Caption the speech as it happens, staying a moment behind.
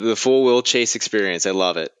The full Will Chase experience. I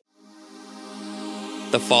love it.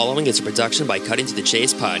 The following is a production by Cutting to the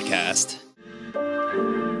Chase podcast.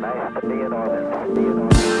 Nice to be in orbit.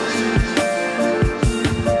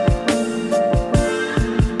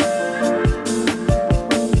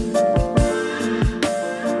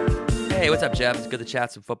 Hey, what's up, Jeff? It's good to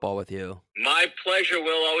chat some football with you. My pleasure,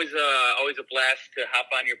 Will. Always a blast to hop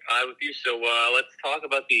on your pod with you. So let's talk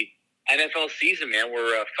about the NFL season, man.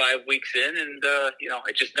 We're 5 weeks in, and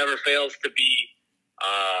it just never fails to be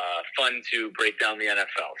fun to break down the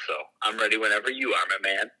NFL. So I'm ready whenever you are, my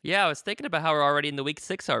man. Yeah, I was thinking about how we're already in the week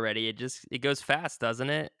 6 already. It goes fast, doesn't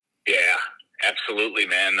it? Yeah, absolutely,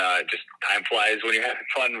 man. Just time flies when you're having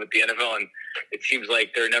fun with the NFL, and it seems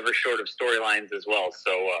like they're never short of storylines as well.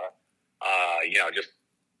 So, just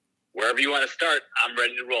wherever you want to start, I'm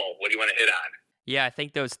ready to roll. What do you want to hit on? Yeah, I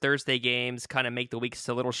think those Thursday games kind of make the weeks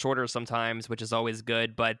a little shorter sometimes, which is always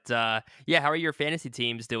good. But, how are your fantasy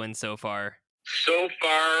teams doing so far? So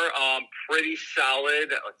far, pretty solid.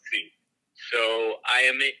 Let's see. So I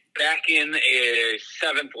am back in a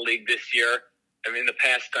 7th league this year. I've in the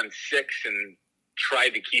past done 6 and tried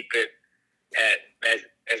to keep it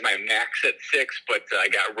as my max at 6, but I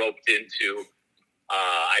got roped into.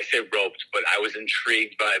 I say roped, but I was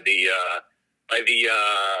intrigued by the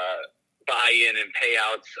buy-in and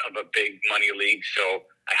payouts of a big money league. So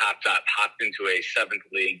I hopped into a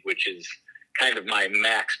 7th league, which is kind of my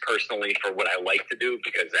max personally for what I like to do,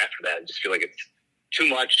 because after that I just feel like it's too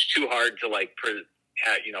much, too hard to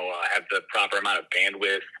have the proper amount of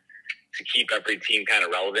bandwidth to keep every team kind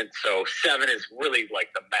of relevant. So 7 is really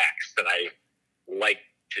like the max that I like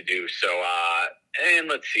to do. So, and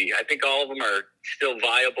let's see, I think all of them are still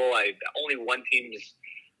viable. Only one team is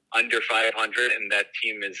under 500, and that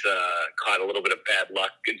team is caught a little bit of bad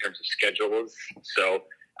luck in terms of schedules. So,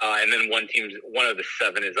 and then one of the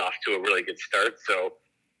 7 is off to a really good start. So,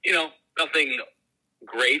 nothing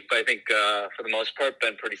great, but I think for the most part,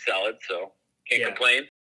 been pretty solid. So can't complain.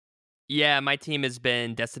 Yeah, my team has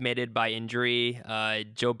been decimated by injury.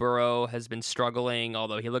 Joe Burrow has been struggling,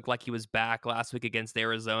 although he looked like he was back last week against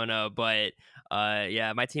Arizona. But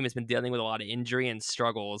my team has been dealing with a lot of injury and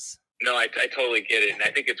struggles. No, I totally get it. And I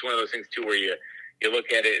think it's one of those things, too, where you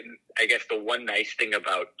look at it. And I guess the one nice thing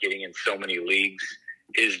about getting in so many leagues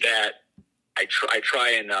is that I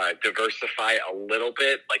try and diversify a little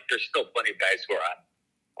bit. Like, there's still plenty of guys who are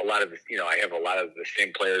on a lot of I have a lot of the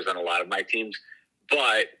same players on a lot of my teams.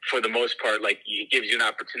 But for the most part, like, it gives you an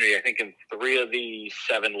opportunity. I think in 3 of the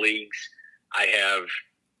 7 leagues, I have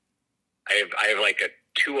like a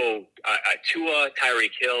Tua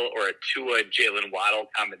Tyreek Hill or a Tua Jalen Waddle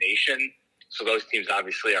combination. So those teams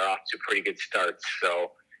obviously are off to pretty good starts.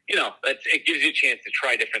 So, it gives you a chance to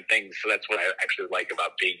try different things. So that's what I actually like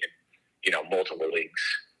about being in, multiple leagues.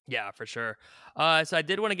 Yeah, for sure. So I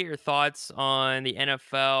did want to get your thoughts on the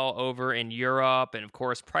NFL over in Europe and, of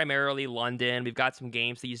course, primarily London. We've got some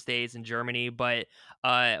games these days in Germany, but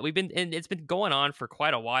it's been going on for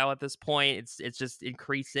quite a while at this point. It's just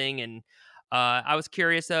increasing, and I was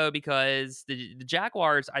curious, though, because the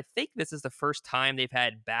Jaguars, I think this is the first time they've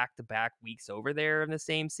had back-to-back weeks over there in the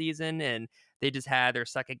same season, and they just had their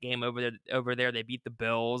second game over there. They beat the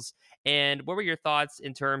Bills. And what were your thoughts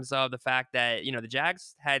in terms of the fact that, the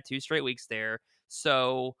Jags had 2 straight weeks there?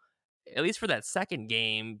 So at least for that second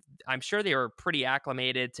game, I'm sure they were pretty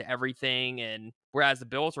acclimated to everything. And whereas the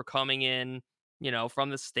Bills were coming in, from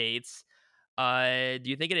the States, do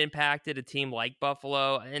you think it impacted a team like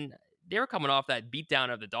Buffalo? And they were coming off that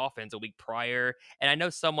beatdown of the Dolphins a week prior. And I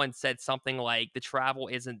know someone said something like the travel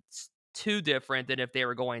isn't too different than if they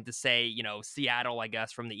were going to say, Seattle, I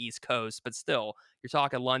guess, from the East Coast. But still, you're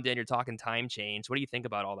talking London, you're talking time change. What do you think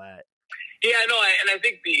about all that? Yeah, no, and I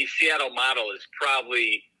think the Seattle model is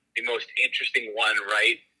probably the most interesting one,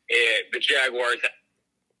 right? The Jaguars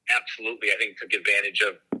absolutely, I think, took advantage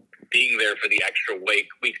of being there for the extra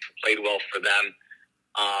weeks, played well for them.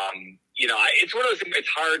 It's one of those things. It's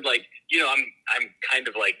hard. Like, I'm kind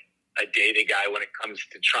of like a data guy when it comes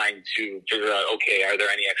to trying to figure out, okay, are there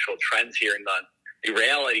any actual trends here? And the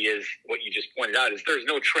reality is, what you just pointed out is there's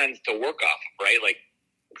no trends to work off, right? Like,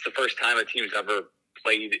 it's the first time a team's ever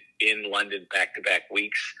played in London back-to-back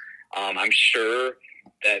weeks. I'm sure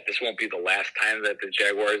that this won't be the last time that the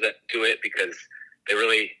Jaguars do it, because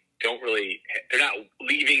they're not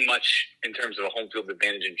leaving much in terms of a home field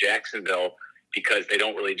advantage in Jacksonville, because they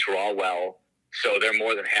don't really draw well. So they're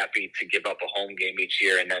more than happy to give up a home game each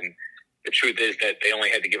year. And then the truth is that they only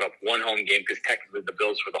had to give up one home game, because technically the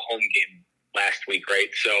Bills were the home game last week, right?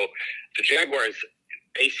 So the Jaguars,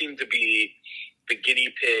 they seem to be the guinea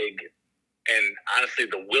pig, and honestly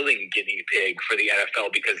the willing guinea pig for the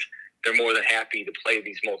NFL, because they're more than happy to play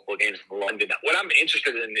these multiple games in London. What I'm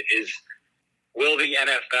interested in is, will the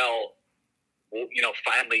NFL,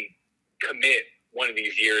 finally commit one of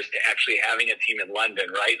these years to actually having a team in London,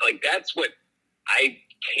 right? Like, that's what I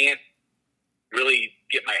can't really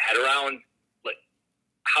get my head around. Like,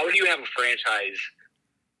 how do you have a franchise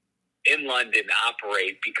in London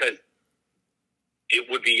operate? Because it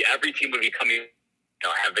would be, every team would be coming,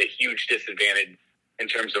 have a huge disadvantage in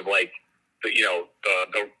terms of like the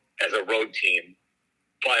as a road team.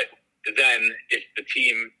 But then if the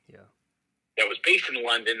team that was based in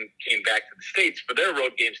London came back to the States for their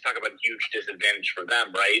road games, talk about a huge disadvantage for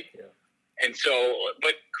them, right? Yeah. And so,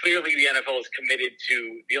 but clearly the NFL is committed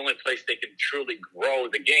to the only place they can truly grow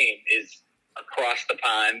the game is across the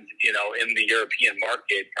pond, in the European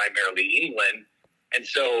market, primarily England. And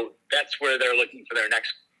so that's where they're looking for their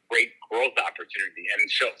next great growth opportunity.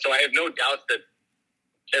 And so I have no doubt that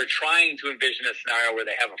they're trying to envision a scenario where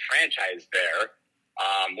they have a franchise there.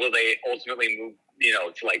 Will they ultimately move,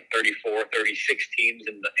 to like 34, 36 teams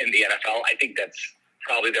in the NFL? I think that's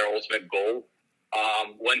probably their ultimate goal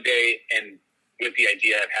one day, and with the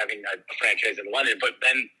idea of having a franchise in London. But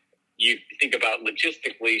then you think about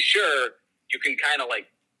logistically, sure, you can kind of like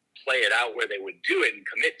play it out where they would do it and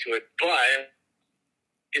commit to it, but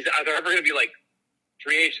are there ever going to be like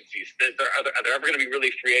free agencies? Are there ever going to be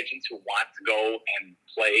really free agents who want to go and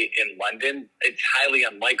play in London? It's highly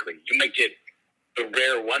unlikely. You might get the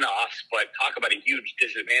rare one-offs, but talk about a huge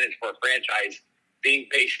disadvantage for a franchise being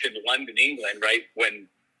based in London, England, right? When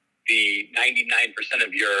the 99%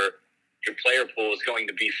 of your player pool is going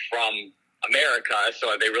to be from America. So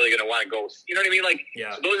are they really going to want to go, you know what I mean? Like,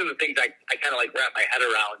 so those are the things I kind of like wrap my head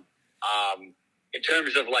around. In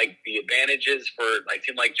terms of like the advantages for a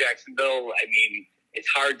team like Jacksonville, I mean, it's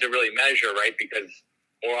hard to really measure, right? Because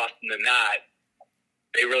more often than not,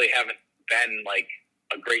 they really haven't been like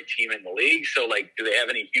a great team in the league. So like, do they have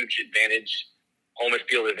any huge advantage, home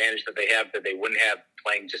field advantage that they have that they wouldn't have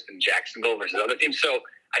playing just in Jacksonville versus other teams? So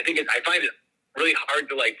I think I find it really hard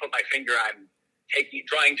to like put my finger on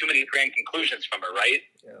drawing too many grand conclusions from it, right?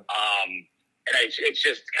 Yeah. And it's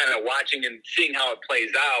just kind of watching and seeing how it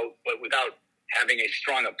plays out, but without having a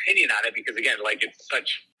strong opinion on it, because again, like it's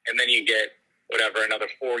such, and then you get another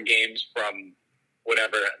 4 games from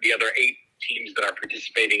whatever the other 8 teams that are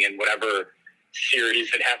participating in whatever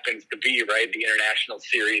series it happens to be, right? The international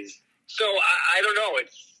series. So I don't know.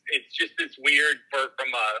 It's just this weird from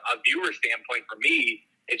a viewer standpoint for me.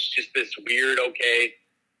 It's just this weird, okay,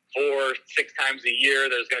 4-6 times a year,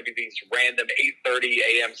 there's going to be these random 8:30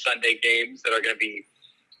 a.m. Sunday games that are going to be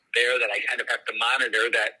there that I kind of have to monitor,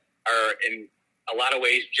 that are in a lot of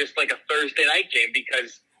ways just like a Thursday night game,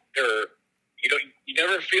 because you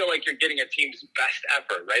never feel like you're getting a team's best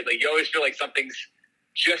effort, right? Like you always feel like something's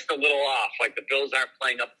just a little off, like the Bills aren't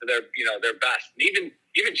playing up to their best. And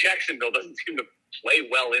even Jacksonville doesn't seem to play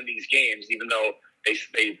well in these games, even though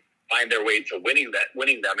they find their way to winning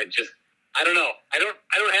them. It just, I don't know. I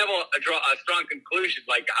don't have a strong conclusion.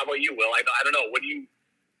 Like, how about you, Will? I don't know. What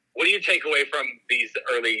do you take away from these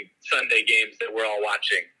early Sunday games that we're all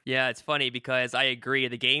watching? Yeah, it's funny because I agree.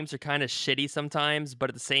 The games are kind of shitty sometimes, but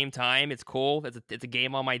at the same time, it's cool. It's a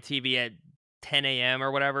game on my TV at 10 a.m.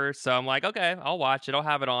 or whatever. So I'm like, okay, I'll watch it. I'll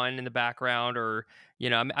have it on in the background, or,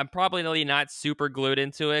 I'm probably really not super glued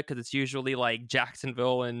into it because it's usually like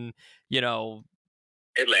Jacksonville and,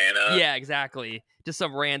 Atlanta. Yeah, exactly. Just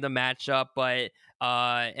some random matchup, but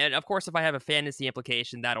and of course, if I have a fantasy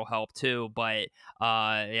implication, that'll help too. But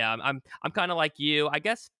yeah, I'm kind of like you, I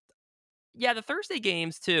guess. Yeah, the Thursday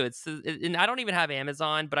games too. And I don't even have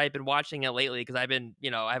Amazon, but I've been watching it lately because I've been,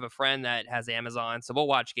 I have a friend that has Amazon, so we'll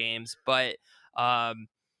watch games. But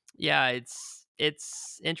yeah,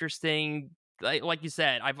 it's interesting. Like you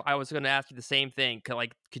said, I was going to ask you the same thing.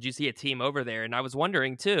 Could you see a team over there? And I was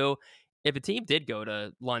wondering too, if a team did go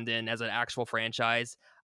to London as an actual franchise,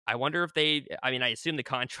 I wonder if I assume the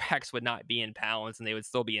contracts would not be in pounds and they would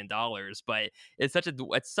still be in dollars, but it's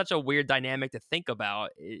such a weird dynamic to think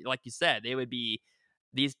about. Like you said, they would be,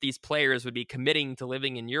 these players would be committing to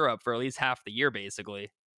living in Europe for at least half the year,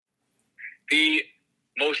 basically. The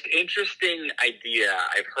most interesting idea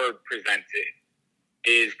I've heard presented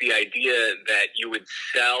is the idea that you would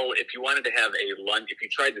sell, if you wanted to have if you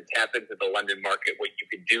tried to tap into the London market, what you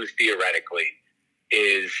could do theoretically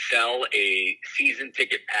is sell a season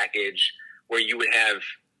ticket package where you would have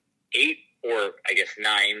 8 or I guess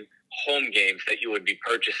 9 home games that you would be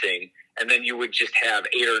purchasing, and then you would just have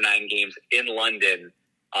 8 or 9 games in London,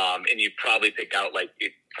 and you'd probably pick out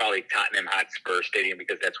probably Tottenham Hotspur Stadium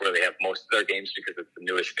because that's where they have most of their games because it's the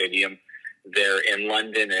newest stadium. they're in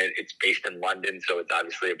London, and it's based in London, so it's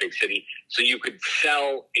obviously a big city. So you could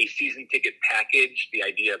sell a season ticket package, the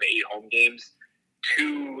idea of 8 home games,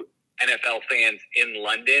 to NFL fans in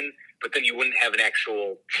London, but then you wouldn't have an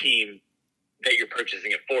actual team that you're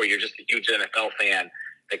purchasing it for. You're just a huge NFL fan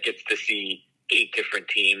that gets to see 8 different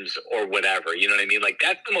teams or whatever. You know what I mean? Like,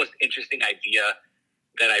 that's the most interesting idea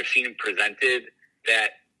that I've seen presented that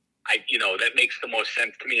that makes the most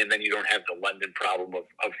sense to me. And then you don't have the London problem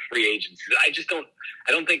of free agency. I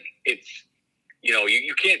don't think it's,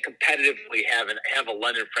 you can't competitively have a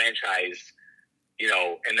London franchise,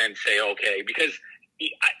 and then say, okay, because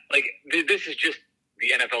this is just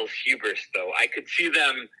the NFL's hubris though. I could see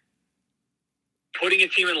them putting a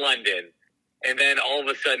team in London and then all of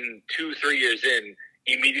a sudden 2-3 years in,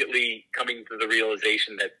 immediately coming to the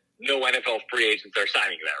realization that no NFL free agents are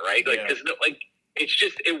signing there, right? Like, because it's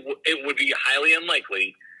just it would be highly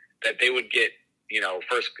unlikely that they would get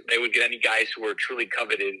they would get any guys who were truly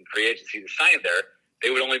coveted in free agency to sign there. They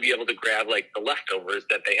would only be able to grab like the leftovers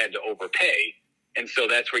that they had to overpay, and so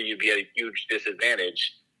that's where you'd be at a huge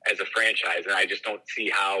disadvantage as a franchise. And I just don't see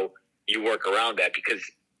how you work around that, because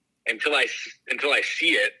until I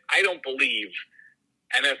see it, I don't believe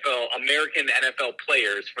American NFL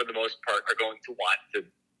players for the most part are going to want to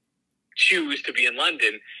choose to be in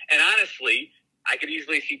London. And honestly, I could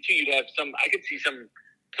easily see too. I could see some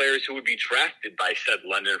players who would be drafted by said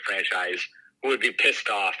London franchise who would be pissed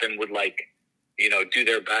off and would do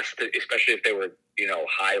their best, especially if they were,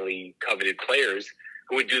 highly coveted players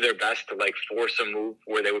who would do their best to force a move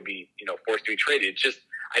where they would be, forced to be traded. It's just,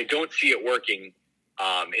 I don't see it working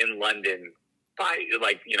in London by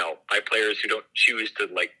players who don't choose to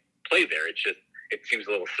play there. It seems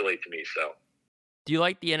a little silly to me. So, do you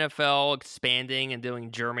like the NFL expanding and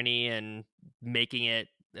doing Germany and making it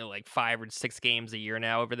 5 or 6 games a year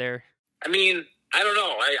now over there? I mean, I don't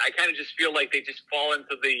know. I kind of just feel like they just fall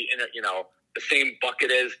into the same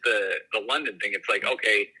bucket as the London thing. It's like,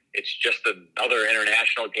 okay, it's just another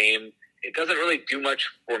international game. It doesn't really do much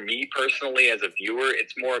for me personally as a viewer.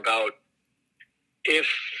 It's more about if,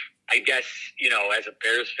 I guess, as a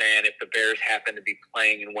Bears fan, if the Bears happen to be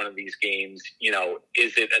playing in one of these games,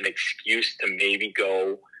 is it an excuse to maybe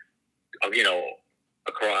go,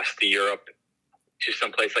 across to Europe to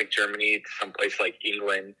someplace like Germany, to someplace like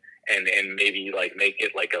England, and maybe make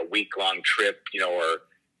it a week-long trip, or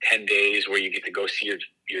 10 days where you get to go see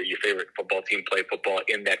your favorite football team play football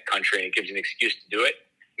in that country, and it gives you an excuse to do it.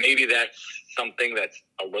 Maybe that's something that's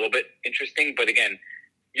a little bit interesting. But again,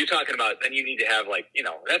 you're talking about, then you need to have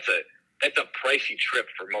that's a pricey trip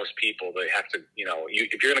for most people. They have to,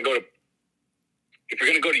 if you're going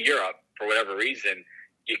to go to Europe for whatever reason,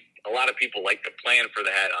 a lot of people like to plan for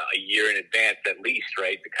that a year in advance at least,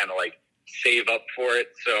 right? To kind of save up for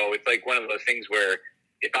it. So it's one of those things where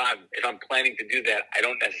if I'm planning to do that,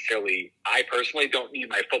 I personally don't need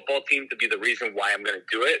my football team to be the reason why I'm going to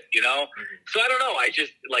do it, Mm-hmm. So I don't know. I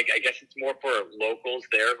just I guess it's more for locals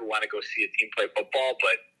there who want to go see a team play football,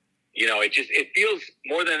 but it feels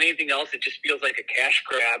more than anything else. It just feels like a cash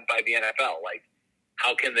grab by the NFL.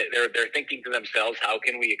 How can they're thinking to themselves, how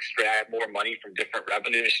can we extract more money from different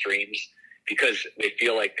revenue streams? Because they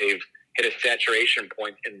feel like they've hit a saturation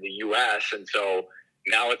point in the U.S. And so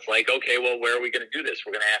now it's okay, well, where are we going to do this?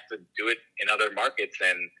 We're going to have to do it in other markets,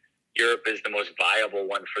 and Europe is the most viable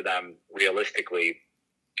one for them realistically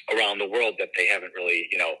around the world that they haven't really,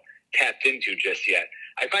 tapped into just yet.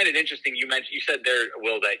 I find it interesting. You said there,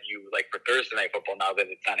 Will, that you for Thursday Night Football, now that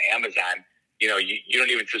it's on Amazon, you don't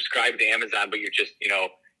even subscribe to Amazon, but you're just,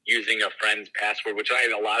 using a friend's password, which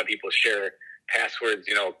a lot of people share passwords,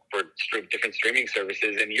 for different streaming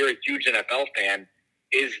services, and you're a huge NFL fan.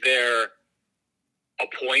 Is there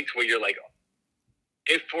a point where you're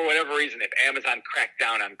if for whatever reason, if Amazon cracked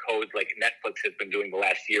down on codes like Netflix has been doing the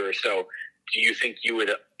last year or so, do you think you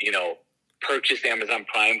would, purchase Amazon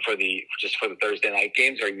Prime for the Thursday night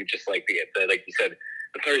games? Or are you just like you said,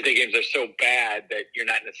 the Thursday games are so bad that you're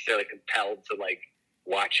not necessarily compelled to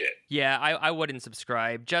watch it? Yeah, I wouldn't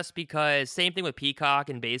subscribe, just because same thing with Peacock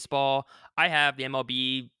and baseball. I have the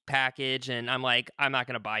MLB package, and I'm not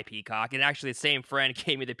going to buy Peacock. And actually, the same friend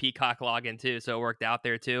gave me the Peacock login too, so it worked out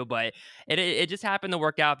there too. But it just happened to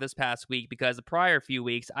work out this past week, because the prior few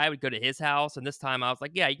weeks I would go to his house, and this time I was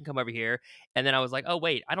like, yeah, you can come over here. And then I was like, oh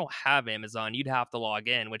wait, I don't have Amazon. You'd have to log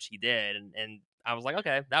in, which he did, and I was like,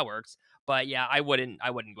 okay, that works. But yeah, I wouldn't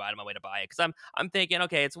go out of my way to buy it, because I'm thinking,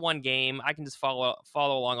 okay, it's one game. I can just follow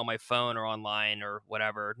along on my phone or online or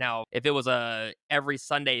whatever. Now, if it was a every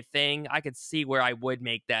Sunday thing, I could see where I would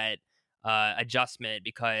make that adjustment,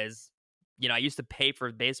 because I used to pay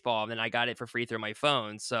for baseball and then I got it for free through my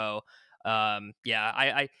phone. So Yeah,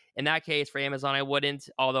 I in that case for Amazon, I wouldn't.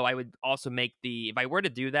 Although I would also if I were to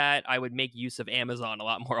do that, I would make use of Amazon a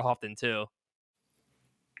lot more often too.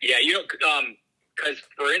 Yeah, because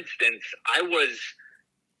for instance, I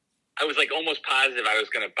was like almost positive I was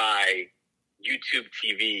going to buy YouTube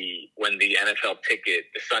TV when the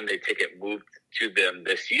Sunday ticket moved to them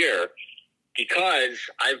this year, because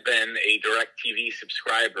I've been a DirecTV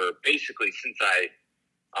subscriber basically since I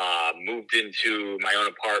moved into my own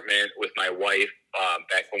apartment with my wife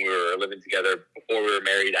back when we were living together. Before we were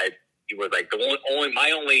married, it was like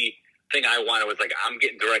my only thing I wanted was like, I'm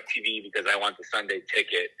getting DirecTV because I want the Sunday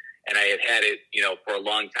ticket, and I had it, for a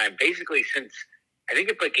long time, basically since I think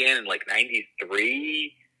it began in like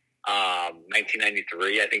 1993. I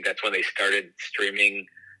think that's when they started streaming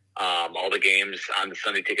all the games on the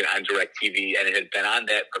Sunday ticket on DirecTV, and it had been on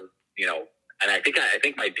that for, and I think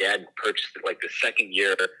my dad purchased it like the second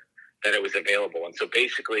year that it was available. And so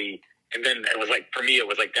basically, and then it was like, for me, it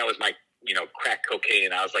was like, that was my, crack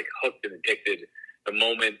cocaine. I was like hooked and addicted the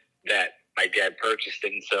moment that my dad purchased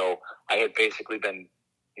it. And so I had basically been,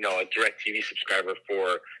 a DirecTV subscriber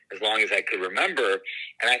for as long as I could remember.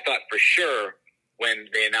 And I thought for sure when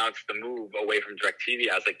they announced the move away from DirecTV,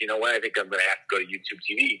 I was like, you know what, I think I'm going to have to go to YouTube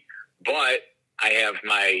TV. But I have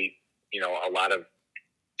my, a lot of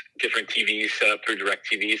different TVs set up through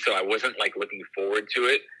DirecTV, so I wasn't like looking forward to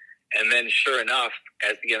it. And then sure enough,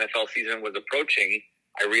 as the NFL season was approaching,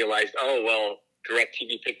 I realized, oh, well,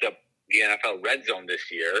 DirecTV picked up the NFL Red Zone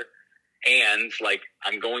this year, and like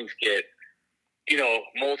I'm going to get,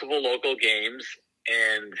 multiple local games.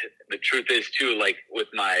 And the truth is too, like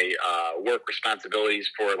with my work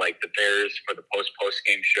responsibilities for like the Bears for the post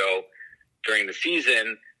game show during the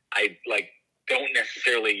season, I like don't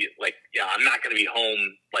necessarily I'm not going to be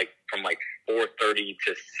home like from like 4:30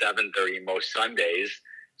 to 7:30 most Sundays.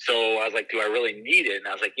 So I was like, do I really need it? And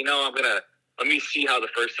I was like, let me see how the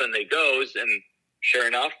first Sunday goes. And sure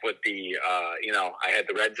enough, with the, I had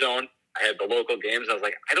the Red Zone, I had the local games. I was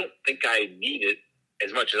like, I don't think I need it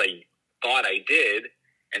as much as I thought I did.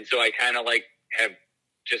 And so I kind of like have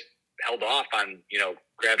just held off on,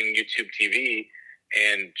 grabbing YouTube TV.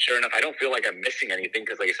 And sure enough, I don't feel like I'm missing anything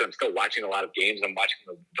because, like I said, I'm still watching a lot of games. I'm watching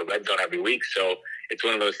the Red Zone every week. So it's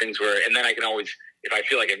one of those things where, and then I can always, if I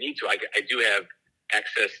feel like I need to, I do have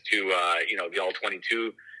access to, the All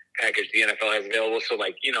 22 package the NFL has available. So,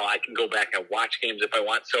 like, I can go back and watch games if I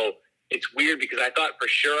want. So it's weird because I thought for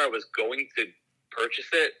sure I was going to purchase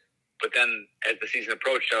it. But then as the season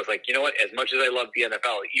approached, I was like, you know what? As much as I love the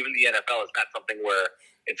NFL, even the NFL is not something where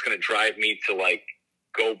it's going to drive me to, like,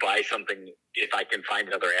 go buy something if I can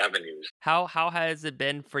find other avenues. How has it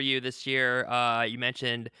been for you this year? You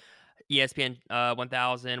mentioned ESPN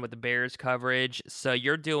 1000 with the Bears coverage. So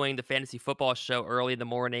you're doing the fantasy football show early in the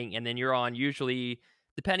morning, and then you're on usually,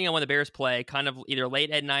 depending on when the Bears play, kind of either late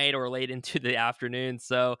at night or late into the afternoon.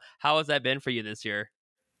 So how has that been for you this year?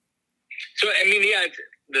 So, I mean, yeah,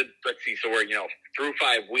 let's see. So we're, through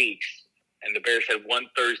 5 weeks, and the Bears had one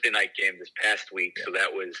Thursday night game this past week. So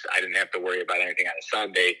that was, I didn't have to worry about anything on a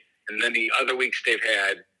Sunday. And then the other weeks they've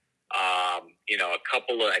had,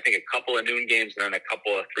 a couple of noon games and then a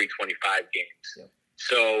couple of 325 games. Yeah.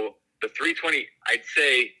 So the 320, I'd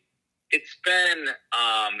say it's been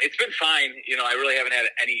fine. I really haven't had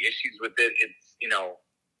any issues with it. It's,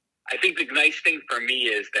 I think the nice thing for me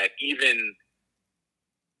is that even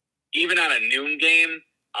on a noon game,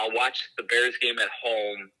 I'll watch the Bears game at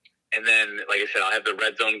home. And then, like I said, I'll have the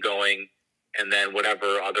Red Zone going, and then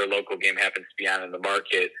whatever other local game happens to be on in the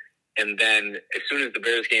market. And then as soon as the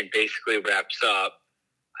Bears game basically wraps up,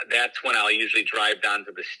 that's when I'll usually drive down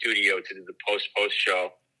to the studio to do the post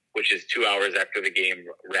show, which is 2 hours after the game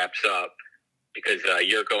wraps up, because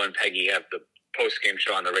Yurko and Peggy have the post-game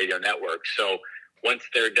show on the radio network. So once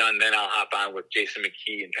they're done, then I'll hop on with Jason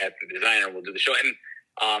McKee and Pat the designer, and we'll do the show. And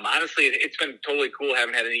honestly, it's been totally cool.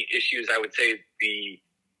 Haven't had any issues. I would say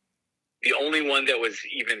the only one that was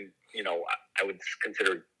even, I would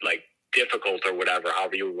consider like difficult or whatever,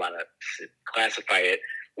 however you want to classify it,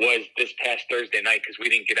 was this past Thursday night, because we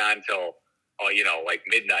didn't get on till, like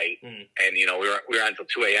midnight. And, we were on till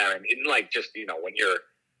 2 a.m. And like, just, when you're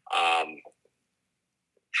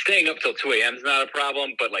staying up till 2 a.m. is not a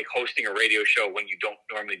problem, but like hosting a radio show when you don't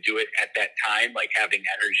normally do it at that time, like having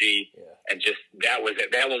energy and just, that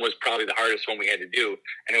one was probably the hardest one we had to do.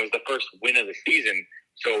 And it was the first win of the season.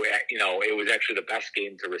 So, it was actually the best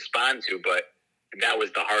game to respond to, but that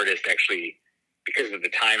was the hardest, actually, because of the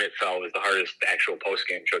time it fell, was the hardest actual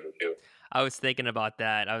post-game show to do. I was thinking about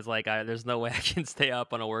that. I was like, there's no way I can stay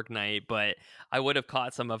up on a work night, but I would have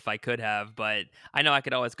caught some if I could have. But I know I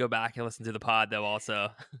could always go back and listen to the pod, though,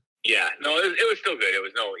 also. Yeah, no, it was still good. It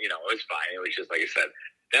was it was fine. It was just, like I said,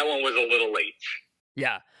 that one was a little late.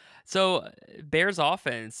 Yeah. So Bears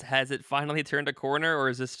offense, has it finally turned a corner, or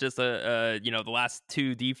is this just the last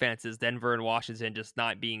two defenses, Denver and Washington, just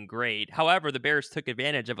not being great? However, the Bears took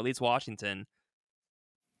advantage of at least Washington.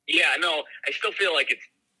 Yeah, no, I still feel like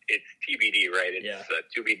it's TBD, right? It's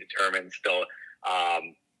to be determined still.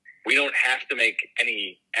 We don't have to make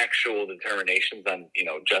any actual determinations on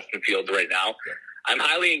Justin Fields right now. Yeah. I'm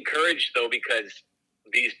highly encouraged though, because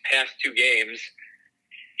these past two games,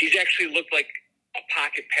 he's actually looked like a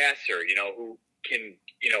pocket passer, who can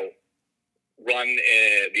run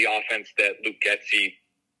the offense that Luke Getsy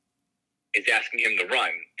is asking him to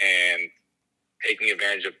run, and taking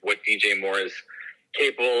advantage of what DJ Moore is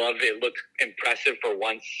capable of. It looked impressive for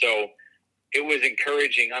once, so it was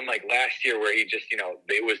encouraging, unlike last year where he just,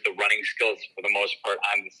 it was the running skills for the most part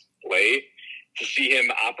on display, to see him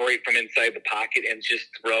operate from inside the pocket and just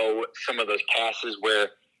throw some of those passes where,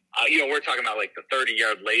 we're talking about like the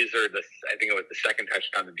 30-yard laser, I think it was the second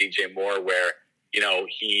touchdown to DJ Moore where,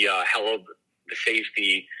 he held the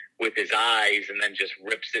safety with his eyes and then just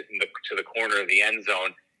rips it to the corner of the end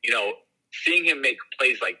zone. Seeing him make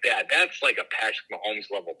plays like that, that's like a Patrick Mahomes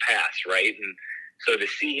level pass, right? And so to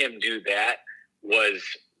see him do that was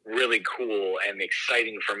really cool and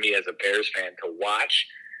exciting for me as a Bears fan to watch.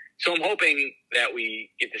 So I'm hoping that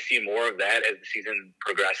we get to see more of that as the season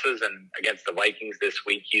progresses. And against the Vikings this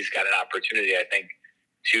week, he's got an opportunity, I think,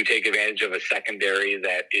 to take advantage of a secondary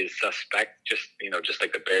that is suspect, just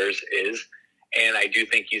like the Bears is. And I do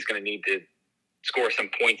think he's going to need to score some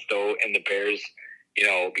points, though, in the Bears,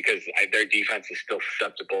 because their defense is still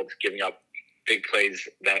susceptible to giving up big plays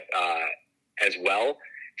that as well.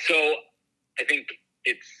 So I think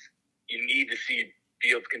you need to see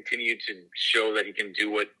Fields continue to show that he can do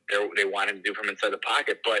what they want him to do from inside the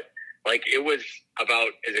pocket. But it was about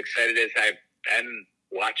as excited as I've been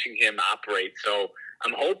watching him operate. So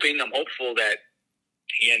I'm hopeful that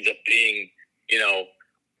he ends up being,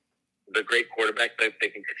 the great quarterback that they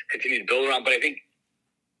can continue to build around. But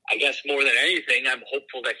I guess more than anything, I'm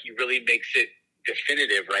hopeful that he really makes it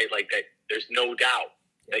definitive, right? Like that there's no doubt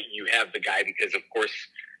that you have the guy, because of course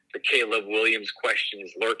the Caleb Williams question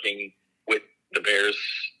is lurking with the Bears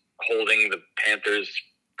holding the Panthers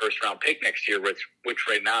first round pick next year, which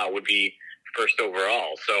right now would be first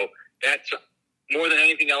overall. So that's more than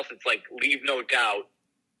anything else. It's like, leave no doubt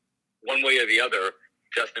one way or the other,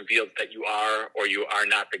 Justin Fields, that you are or you are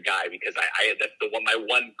not the guy, because that's my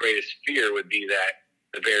one greatest fear would be that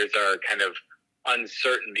the Bears are kind of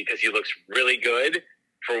uncertain because he looks really good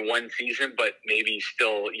for one season, but maybe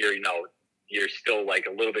still you're still like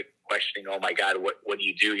a little bit questioning, oh my God, what do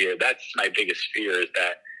you do here? That's my biggest fear, is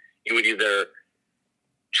that you would either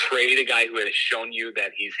trade a guy who has shown you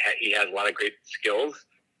that he has a lot of great skills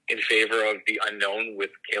in favor of the unknown with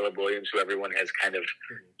Caleb Williams, who everyone has kind of,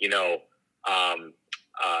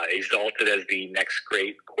 exalted as the next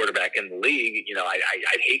great quarterback in the league.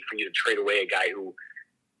 I'd hate for you to trade away a guy who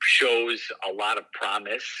shows a lot of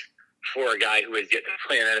promise for a guy who has yet to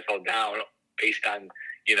play an NFL down based on,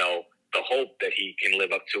 the hope that he can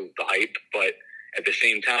live up to the hype. But at the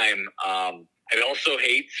same time, I also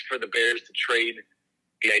hate for the Bears to trade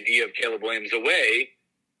the idea of Caleb Williams away,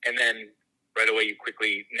 and then right away you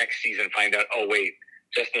quickly next season find out, oh wait,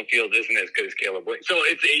 Justin Fields isn't as good as Caleb Williams. So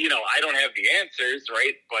it's, I don't have the answers,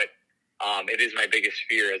 right? But it is my biggest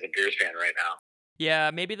fear as a Bears fan right now.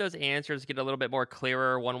 Yeah, maybe those answers get a little bit more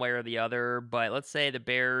clearer one way or the other, but let's say the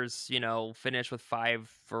Bears, finish with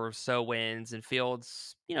 5 or so wins and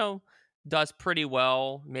Fields, does pretty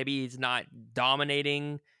well. Maybe he's not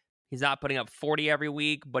dominating. He's not putting up 40 every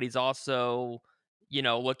week, but he's also,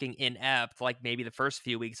 looking inept like maybe the first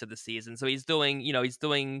few weeks of the season. So he's doing,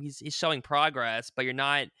 he's showing progress, but you're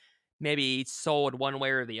not maybe sold one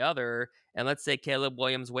way or the other. And let's say Caleb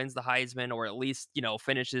Williams wins the Heisman, or at least,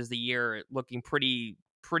 finishes the year looking pretty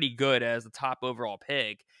good as the top overall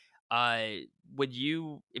pick. Would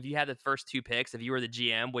you, if you had the first 2 picks, if you were the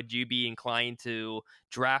GM, would you be inclined to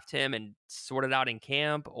draft him and sort it out in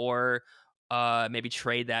camp, or maybe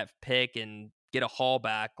trade that pick and get a haul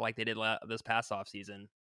back like they did this past offseason?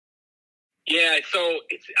 Yeah, so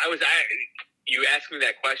you asked me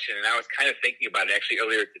that question, and I was kind of thinking about it actually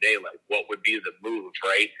earlier today, like what would be the move,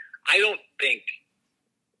 right? I don't think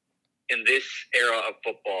in this era of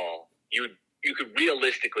football you could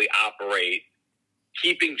realistically operate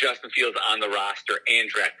keeping Justin Fields on the roster and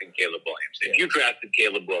drafting Caleb Williams. If you drafted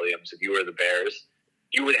Caleb Williams, if you were the Bears,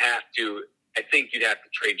 you would have to, I think you'd have to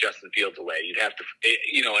trade Justin Fields away. You'd have to,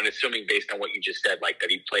 and assuming based on what you just said, like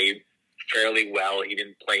that he played fairly well, he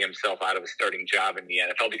didn't play himself out of a starting job in the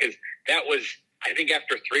NFL, because that was I think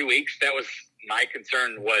after 3 weeks, that was my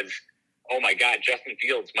concern was, oh my God, Justin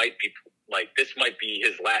Fields might be this might be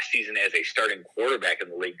his last season as a starting quarterback in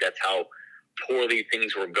the league. That's how poorly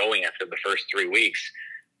things were going after the first 3 weeks.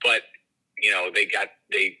 But,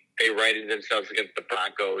 they righted themselves against the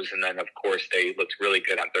Broncos. And then, of course, they looked really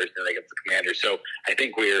good on Thursday night against the Commanders. So I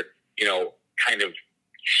think we're, kind of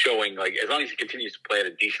showing, as long as he continues to play at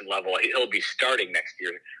a decent level, he'll be starting next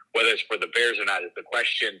year. Whether it's for the Bears or not is the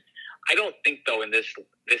question. I don't think, though, in this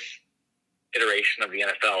iteration of the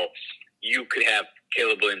NFL, you could have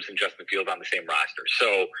Caleb Williams and Justin Fields on the same roster.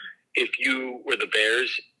 So if you were the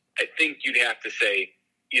Bears, I think you'd have to say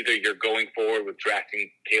either you're going forward with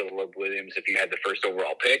drafting Caleb Williams if you had the first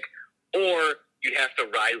overall pick, or you'd have to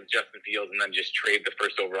ride with Justin Fields and then just trade the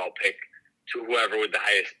first overall pick to whoever the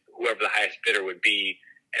highest bidder would be,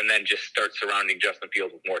 and then just start surrounding Justin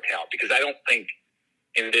Fields with more talent. Because I don't think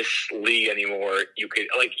in this league anymore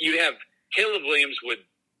you'd have Caleb Williams would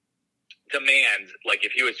demand,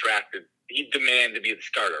 if he was drafted, he'd demand to be the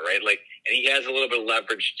starter, right? And he has a little bit of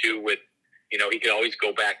leverage too with, he could always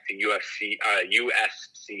go back to USC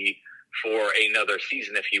for another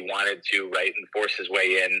season if he wanted to, right? And force his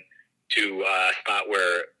way in to a spot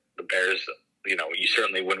where the Bears, you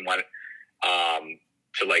certainly wouldn't want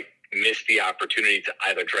to miss the opportunity to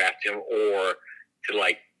either draft him or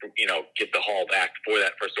to get the haul back for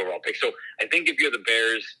that first overall pick. So I think if you're the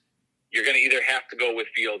Bears, you're going to either have to go with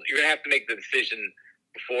Fields. You're going to have to make the decision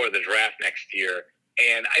before the draft next year.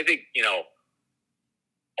 And I think,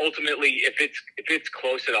 ultimately, if it's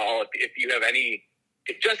close at all,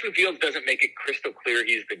 if Justin Fields doesn't make it crystal clear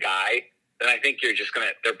he's the guy, then I think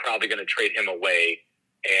they're probably going to trade him away,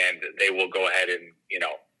 and they will go ahead and,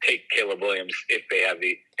 take Caleb Williams if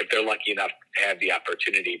they're lucky enough to have the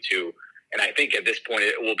opportunity to. And I think at this point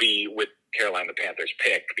it will be with Carolina Panthers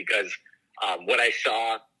pick, because what I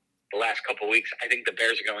saw the last couple of weeks, I think the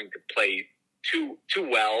Bears are going to play too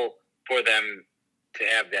well for them to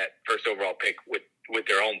have that first overall pick with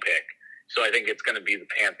their own pick. So I think it's going to be the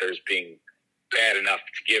Panthers being bad enough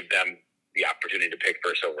to give them the opportunity to pick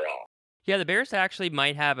first overall. Yeah, the Bears actually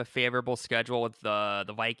might have a favorable schedule with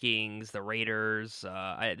the Vikings, the Raiders.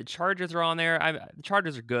 The Chargers are on there. The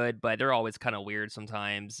Chargers are good, but they're always kind of weird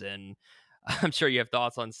sometimes. And I'm sure you have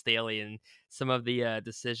thoughts on Staley and some of the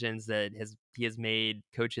decisions that he has made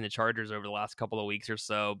coaching the Chargers over the last couple of weeks or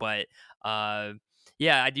so. But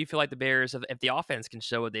yeah, I do feel like the Bears, if the offense can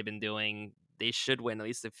show what they've been doing, they should win at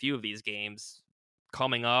least a few of these games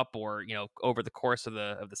coming up, or over the course of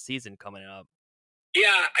the season coming up.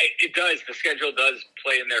 Yeah, it does. The schedule does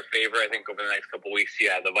play in their favor, I think, over the next couple of weeks.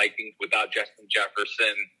 Yeah, the Vikings without Justin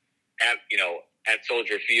Jefferson at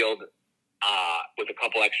Soldier Field with a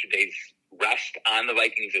couple extra days rest on the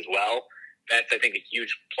Vikings as well. That's, I think, a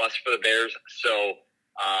huge plus for the Bears. So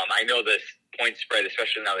I know this point spread,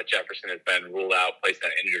 especially now that Jefferson has been ruled out, placed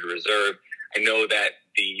on injured reserve, I know that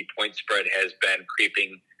the point spread has been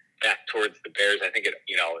creeping back towards the Bears. I think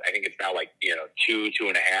it's now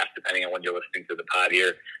 2.5, depending on when you're listening to the pod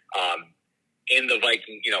here. In the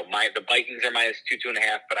Vikings, the Vikings are minus 2.5,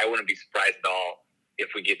 but I wouldn't be surprised at all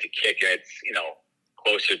if we get to kick it. It's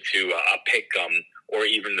closer to a pick 'em, or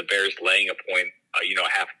even the Bears laying a point,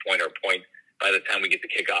 half a point or a point by the time we get the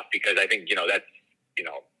kickoff, because I think that's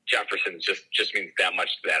Jefferson just means that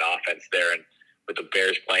much to that offense there, and with the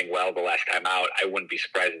Bears playing well the last time out, I wouldn't be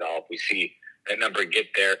surprised at all if we see that number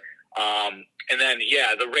get there. And then,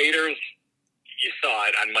 the Raiders, you saw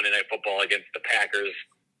it on Monday Night Football against the Packers.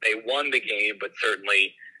 They won the game, but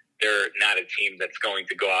certainly they're not a team that's going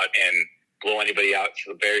to go out and blow anybody out.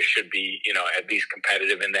 So the Bears should be, at least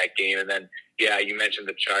competitive in that game. And then, you mentioned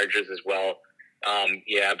the Chargers as well.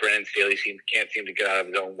 Brandon Staley can't seem to get out of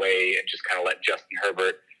his own way and just kind of let Justin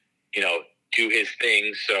Herbert, do his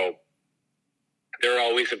thing. So they're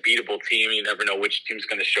always a beatable team. You never know which team's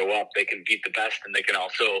going to show up. They can beat the best, and they can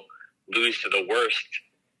also lose to the worst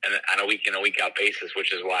and on a week in, a week out basis,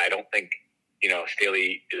 which is why I don't think,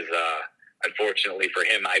 Staley is, unfortunately for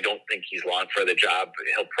him, I don't think he's long for the job.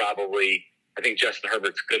 I think Justin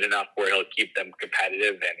Herbert's good enough where he'll keep them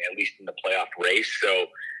competitive and at least in the playoff race. So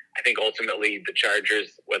I think ultimately the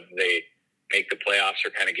Chargers, whether they make the playoffs or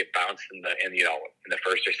kind of get bounced in the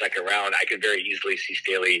first or second round, I could very easily see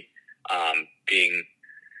Staley being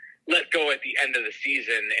let go at the end of the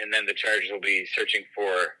season, and then the Chargers will be searching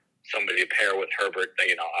for somebody to pair with Herbert,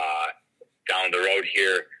 down the road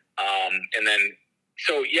here.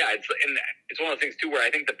 It's one of those things too where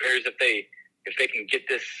I think the Bears, if they can get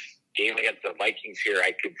this game against the Vikings here,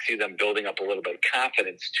 I could see them building up a little bit of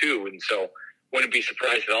confidence too, and so wouldn't be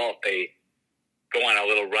surprised at all if they go on a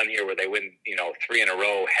little run here where they win, 3 in a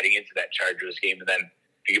row heading into that Chargers game, and then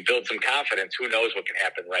you can build some confidence. Who knows what can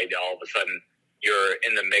happen, right? All of a sudden, you're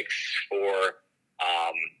in the mix for,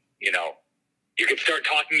 you could start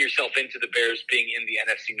talking yourself into the Bears being in the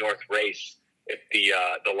NFC North race. If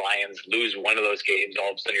the Lions lose one of those games,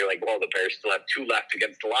 all of a sudden you're like, well, the Bears still have 2 left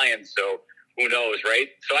against the Lions, so who knows, right?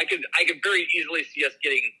 So I could very easily see us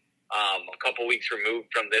getting a couple weeks removed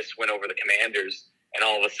from this win over the Commanders, and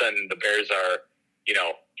all of a sudden the Bears are,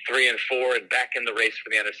 3-4 and back in the race for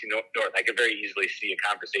the NFC North. I could very easily see a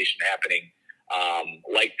conversation happening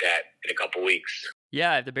like that in a couple weeks.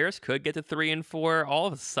 Yeah, if the Bears could get to 3-4, all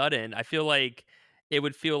of a sudden, I feel like it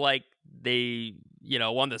would feel like they,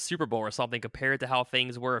 won the Super Bowl or something compared to how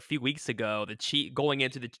things were a few weeks ago. Going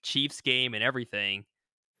into the Chiefs game and everything.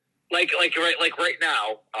 Like right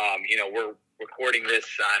now, we're recording this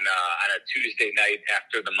on a Tuesday night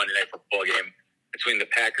after the Monday Night Football game between the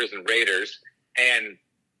Packers and Raiders, and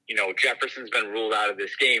Jefferson's been ruled out of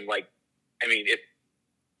this game.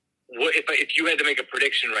 If you had to make a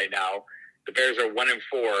prediction right now, the Bears are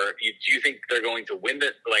 1-4. Do you think they're going to win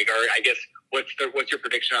it? Or I guess what's your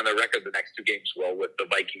prediction on the record the next 2 games, Will, with the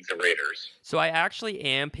Vikings and Raiders? So I actually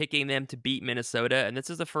am picking them to beat Minnesota, and this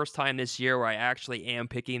is the first time this year where I actually am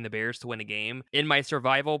picking the Bears to win a game. In my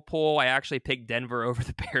survival pool, I actually picked Denver over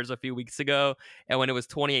the Bears a few weeks ago, and when it was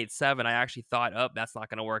 28-7, I actually thought, that's not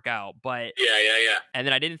going to work out. But yeah. And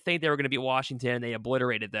then I didn't think they were going to beat Washington, and they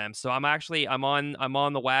obliterated them. So I'm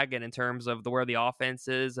on the wagon in terms of where the offense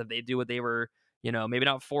is. If they do what they were, maybe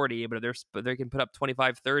not 40, but they can put up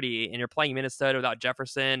 25-30, and you're playing Minnesota without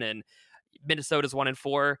Jefferson, and Minnesota's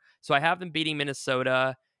 1-4. So I have them beating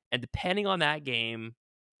Minnesota, and depending on that game,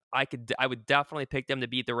 I would definitely pick them to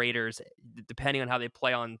beat the Raiders, depending on how they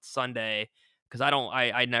play on Sunday, because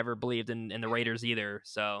I never believed in the Raiders either.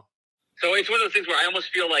 So it's one of those things where I almost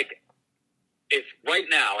feel like if right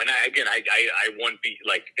now, and I won't be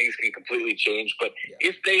like, things can completely change, but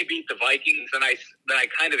if they beat the Vikings, then I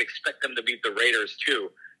kind of expect them to beat the Raiders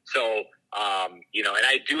too. So, and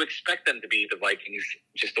I do expect them to beat the Vikings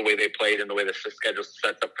just the way they played and the way the schedule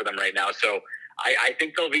sets up for them right now. So I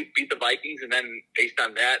think they'll beat the Vikings, and then based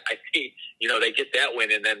on that, I think, they get that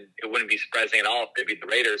win, and then it wouldn't be surprising at all if they beat the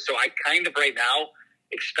Raiders. So I kind of right now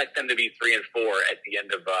expect them to be 3-4 at the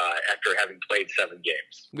end of after having played 7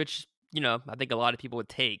 games. Which, I think a lot of people would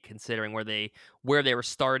take, considering where they were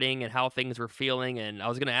starting and how things were feeling. And I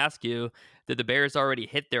was going to ask you, did the Bears already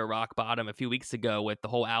hit their rock bottom a few weeks ago with the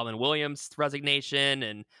whole Alan Williams resignation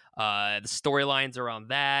and the storylines around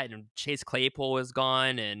that, and Chase Claypool was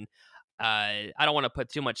gone, and I don't want to put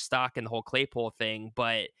too much stock in the whole Claypool thing,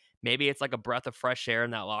 but maybe it's like a breath of fresh air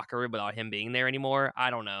in that locker room without him being there anymore. I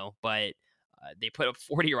don't know, but they put up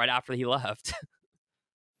 40 right after he left.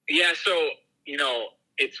 Yeah, so,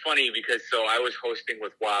 it's funny because I was hosting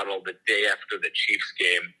with Waddle the day after the Chiefs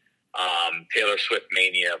game, Taylor Swift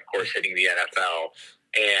mania, of course, hitting the NFL.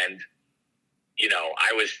 And,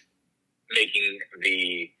 I was making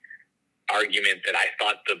the argument that I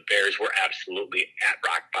thought the Bears were absolutely at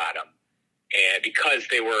rock bottom. And because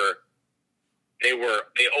they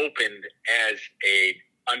opened as a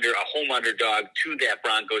home underdog to that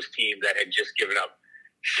Broncos team that had just given up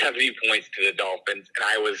 70 points to the Dolphins, and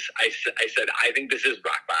I said, I think this is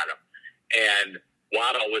rock bottom. And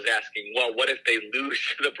Waddle was asking, well, what if they lose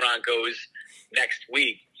to the Broncos next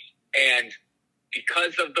week? And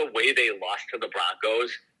because of the way they lost to the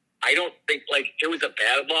Broncos, I don't think, it was a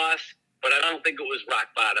bad loss, but I don't think it was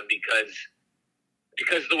rock bottom because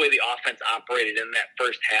of the way the offense operated in that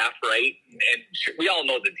first half, right? And we all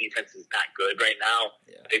know the defense is not good right now.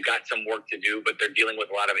 Yeah. They've got some work to do, but they're dealing with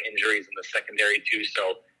a lot of injuries in the secondary too.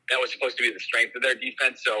 So that was supposed to be the strength of their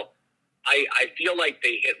defense. So I feel like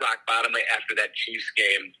they hit rock bottom after that Chiefs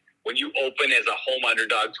game. When you open as a home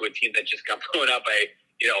underdog to a team that just got blown up by,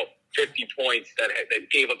 50 points that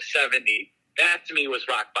gave up 70, that to me was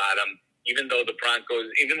rock bottom. Even though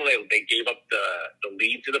they gave up the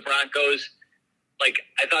lead to the Broncos,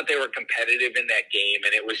 I thought they were competitive in that game,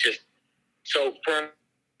 and it was just I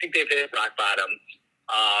think they've hit rock bottom.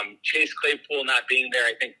 Chase Claypool not being there,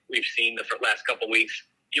 I think we've seen the last couple of weeks,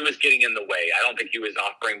 he was getting in the way. I don't think he was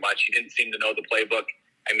offering much. He didn't seem to know the playbook.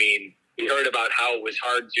 I mean, we heard about how it was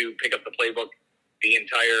hard to pick up the playbook the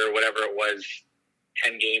entire, whatever it was,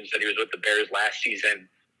 10 games that he was with the Bears last season.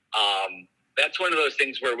 That's one of those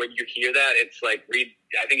things where when you hear that, it's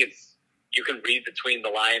you can read between the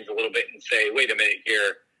lines a little bit and say, wait a minute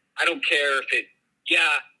here. I don't care if you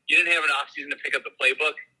didn't have an offseason to pick up the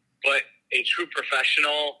playbook, but a true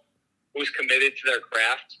professional who's committed to their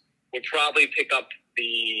craft would probably pick up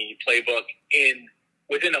the playbook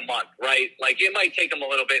within a month, right? It might take them a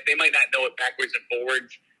little bit. They might not know it backwards and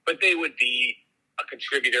forwards, but they would be a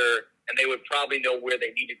contributor and they would probably know where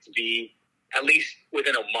they needed to be at least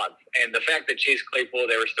within a month. And the fact that Chase Claypool,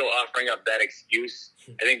 they were still offering up that excuse,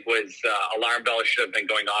 I think was alarm bells should have been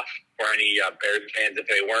going off for any Bears fans if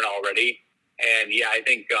they weren't already. And yeah, I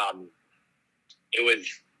think it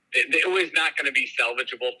was not going to be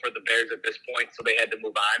salvageable for the Bears at this point, so they had to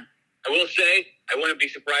move on. I will say I wouldn't be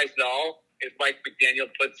surprised at all if Mike McDaniel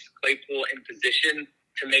puts Claypool in position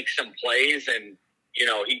to make some plays, and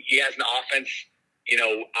he has an offense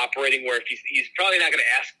operating where if he's probably not going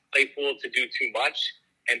to ask Claypool to do too much,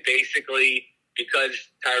 and basically because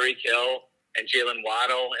Tyreek Hill and Jalen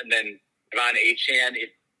Waddle and then Devon Achane, if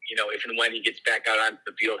and when he gets back out onto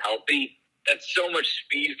the field healthy, that's so much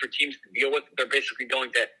speed for teams to deal with. They're basically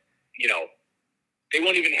going to, they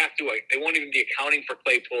won't even be accounting for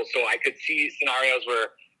Claypool. So I could see scenarios where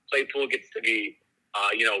Claypool gets to be,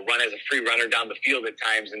 run as a free runner down the field at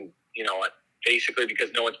times. And, basically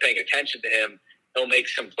because no one's paying attention to him, he'll make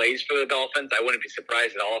some plays for the Dolphins. I wouldn't be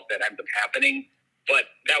surprised at all if that ends up happening. But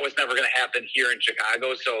that was never going to happen here in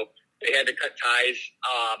Chicago. So they had to cut ties.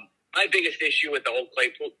 My biggest issue with the whole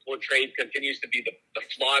Claypool trade continues to be the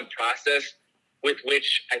flawed process with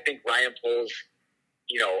which I think Ryan Poles,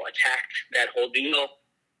 attacked that whole deal.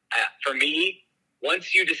 For me,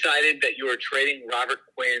 once you decided that you were trading Robert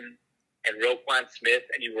Quinn and Roquan Smith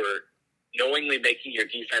and you were knowingly making your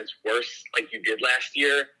defense worse like you did last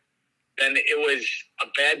year, then it was a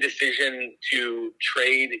bad decision to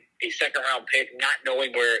trade a second-round pick not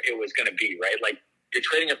knowing where it was going to be, right? Like, you're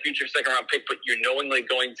trading a future second-round pick, but you're knowingly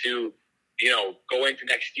going to, go into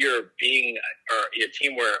next year being a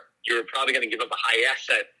team where you're probably going to give up a high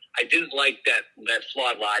asset. I didn't like that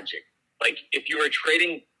flawed logic. Like, if you were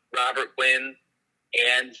trading Robert Quinn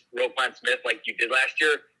and Roquan Smith like you did last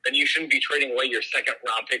year, then you shouldn't be trading away your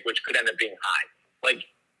second-round pick, which could end up being high. Like,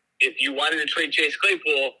 if you wanted to trade trade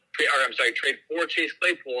for Chase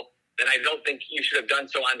Claypool, then I don't think you should have done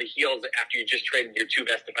so on the heels after you just traded your two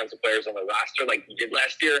best defensive players on the roster like you did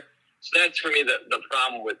last year. So that's for me the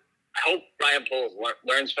problem with. I hope Ryan Poles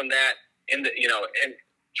learns from that. And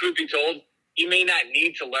truth be told, he may not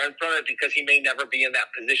need to learn from it because he may never be in that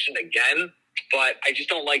position again. But I just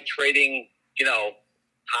don't like trading,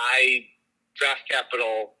 high draft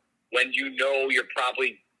capital when you're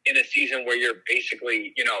probably in a season where you're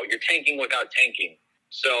basically, you're tanking without tanking.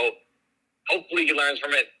 So hopefully he learns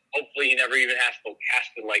from it. Hopefully he never even has to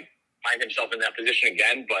find himself in that position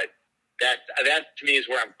again. But that to me is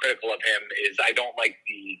where I'm critical of him. Is I don't like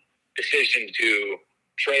the decision to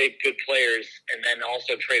trade good players and then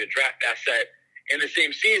also trade a draft asset in the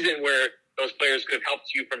same season where those players could have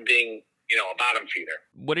helped you from being, a bottom feeder.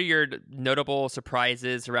 What are your notable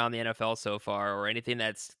surprises around the NFL so far, or anything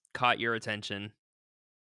that's caught your attention?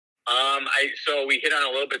 So we hit on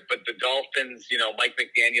a little bit, but the Dolphins, Mike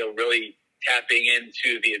McDaniel really tapping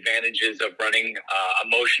into the advantages of running a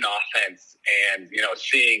motion offense and,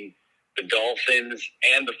 seeing the Dolphins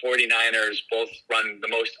and the 49ers both run the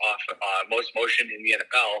most motion in the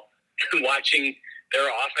NFL and watching their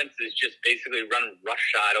offenses just basically run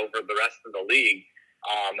roughshod over the rest of the league.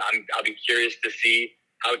 I'll be curious to see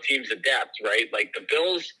how teams adapt, right? Like the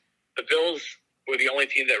Bills were the only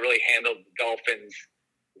team that really handled the Dolphins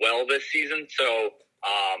well this season. So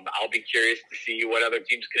I'll be curious to see what other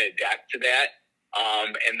teams can adapt to that.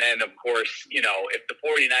 And then, of course, if the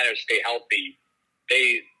 49ers stay healthy,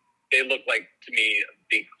 they look like, to me,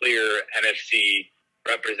 the clear NFC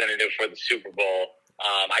representative for the Super Bowl.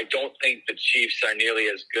 I don't think the Chiefs are nearly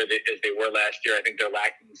as good as they were last year. I think they're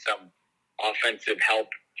lacking some offensive help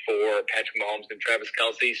for Patrick Mahomes and Travis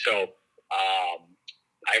Kelce. So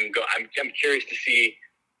I'm curious to see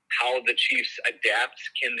how the Chiefs adapt.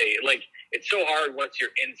 Can they, it's so hard once you're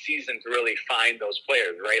in season to really find those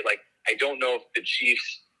players, right? Like, I don't know if the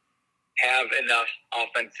Chiefs have enough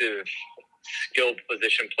offensive skilled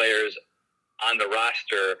position players on the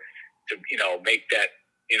roster to, make that,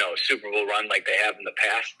 Super Bowl run like they have in the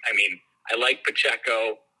past. I mean, I like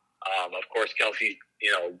Pacheco. Of course, Kelsey's,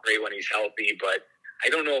 great when he's healthy, but I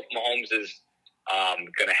don't know if Mahomes is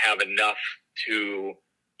going to have enough to,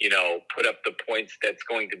 put up the points that's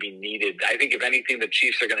going to be needed. I think, if anything, the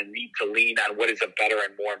Chiefs are going to need to lean on what is a better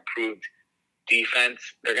and more improved defense.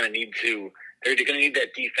 They're going to need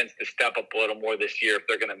that defense to step up a little more this year if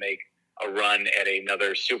they're going to make a run at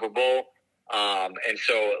another Super Bowl. And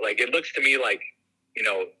so, it looks to me like,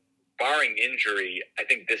 barring injury, I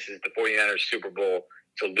think this is the 49ers Super Bowl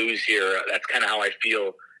to lose here. That's kind of how I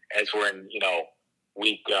feel as we're in,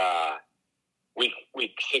 week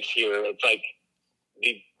 6 here. It's like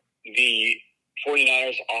the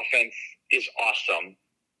 49ers offense is awesome.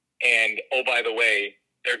 And, oh, by the way,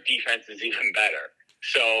 their defense is even better.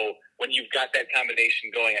 So, when you've got that combination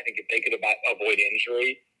going, I think if they could avoid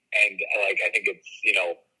injury, and I think it's,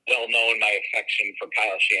 well known my affection for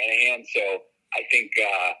Kyle Shanahan. So I think the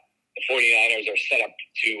 49ers are set up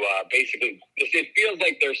to basically, it feels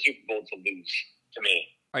like they're Super Bowl to lose to me.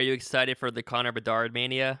 Are you excited for the Connor Bedard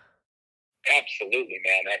mania? Absolutely,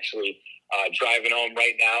 man. Actually, driving home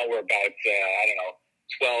right now, we're about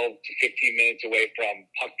 12 to 15 minutes away from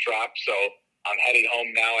puck drop. So I'm headed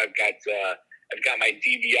home now. I've got my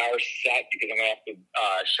DVR set because I'm going to have to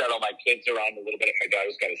shuttle my kids around a little bit. My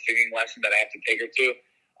daughter's got a singing lesson that I have to take her to.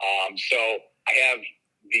 So I have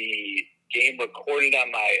the game recorded on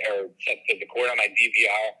set to record on my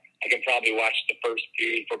DVR. I can probably watch the first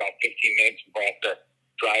period for about 15 minutes before I have to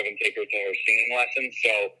drive and take her to her singing lesson.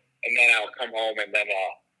 So, and then I'll come home and then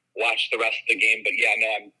watch the rest of the game. But yeah,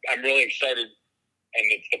 no, I'm really excited, and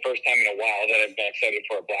it's the first time in a while that I've been excited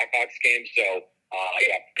for a Blackhawks game. So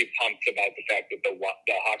pretty pumped about the fact that the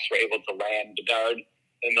Hawks were able to land Bedard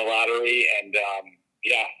in the lottery, and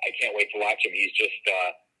I can't wait to watch him. He's just,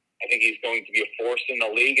 I think he's going to be a force in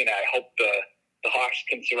the league, and I hope the Hawks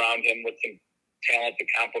can surround him with some talent to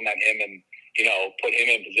complement him and put him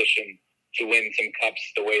in position to win some cups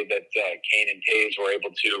the way that Kane and Taves were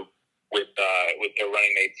able to with their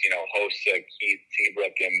running mates, hosts Keith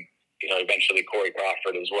Seabrook and eventually Corey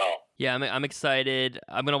Crawford as well. Yeah, I'm excited.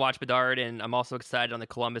 I'm gonna watch Bedard, and I'm also excited on the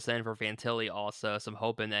Columbus end for Fantilli also. So I'm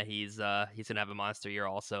hoping that he's gonna have a monster year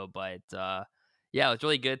also. But it was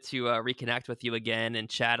really good to reconnect with you again and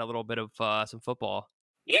chat a little bit of some football.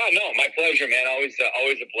 Yeah, no, my pleasure, man. Always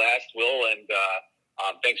a blast, Will, and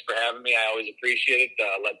thanks for having me. I always appreciate it.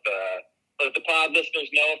 Let the pod listeners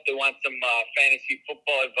know if they want some fantasy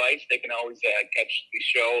football advice, they can always catch the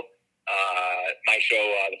show. My show,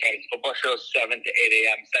 the Fantasy Football Show, 7 to 8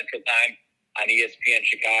 a.m. Central Time on ESPN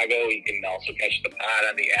Chicago. You can also catch the pod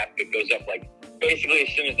on the app that goes up basically as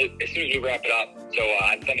soon as we wrap it up. So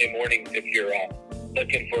on Sunday mornings, if you're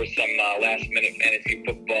looking for some last minute fantasy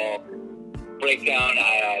football breakdown,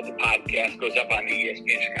 the podcast goes up on the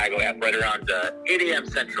ESPN Chicago app right around 8 a.m.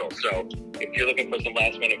 Central. So if you're looking for some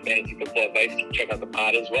last minute fantasy football advice, check out the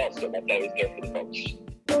pod as well. So that's always there for the folks.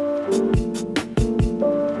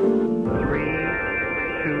 3,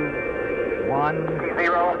 2, 1,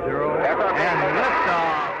 0, and liftoff.